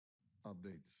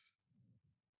updates.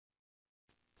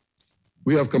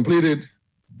 We have completed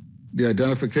the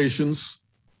identifications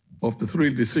of the 3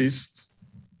 deceased.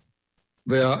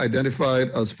 They are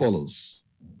identified as follows.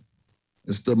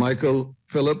 Mr. Michael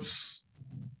Phillips,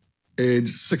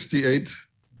 age 68,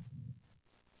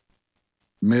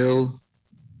 male,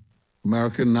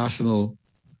 American national,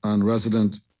 and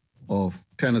resident of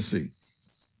Tennessee.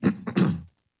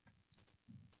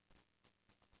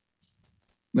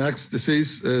 Next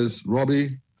deceased is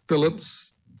Robbie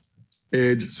Phillips,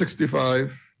 age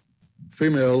 65,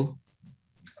 female,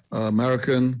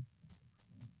 American,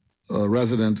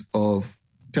 resident of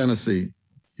Tennessee,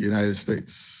 United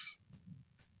States.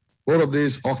 Both of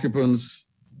these occupants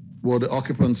were the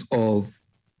occupants of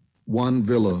one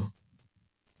villa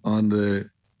on the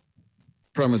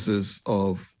premises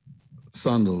of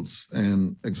Sandals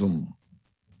in Exuma.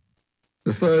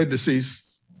 The third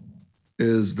deceased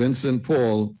is Vincent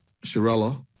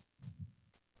Chiarella,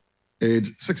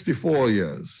 age 64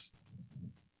 years,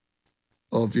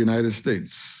 of the United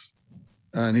States,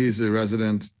 and he's a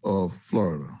resident of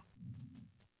Florida.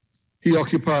 He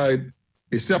occupied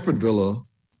a separate villa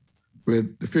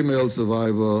with the female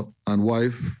survivor and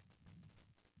wife,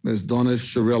 Ms. Donnis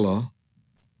Chiarella,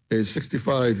 age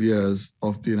 65 years,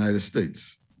 of the United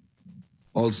States,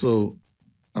 also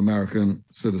American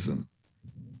citizen.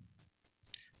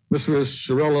 Mrs.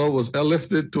 Chiarella was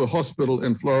airlifted to a hospital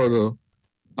in Florida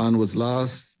and was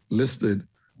last listed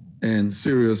in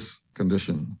serious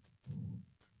condition.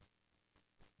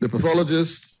 The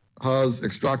pathologist has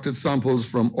extracted samples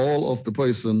from all of the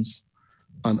persons,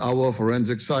 and our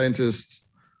forensic scientists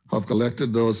have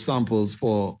collected those samples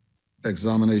for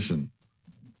examination.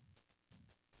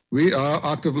 We are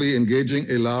actively engaging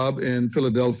a lab in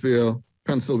Philadelphia,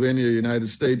 Pennsylvania, United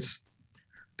States,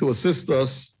 to assist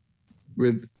us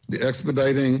with the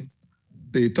expediting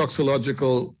the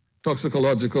toxicological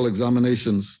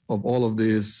examinations of all of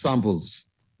these samples.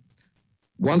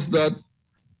 Once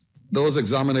those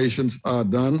examinations are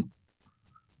done,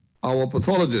 our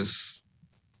pathologists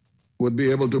would be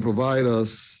able to provide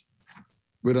us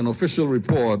with an official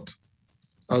report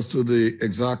as to the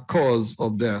exact cause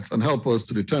of death and help us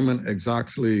to determine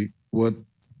exactly what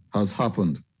has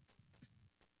happened.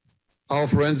 Our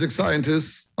forensic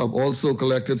scientists have also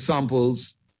collected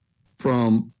samples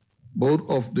from both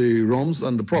of the rooms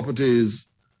and the properties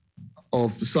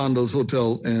of the Sandals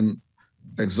Hotel in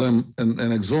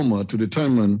Exuma to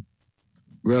determine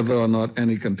whether or not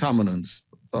any contaminants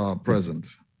are present.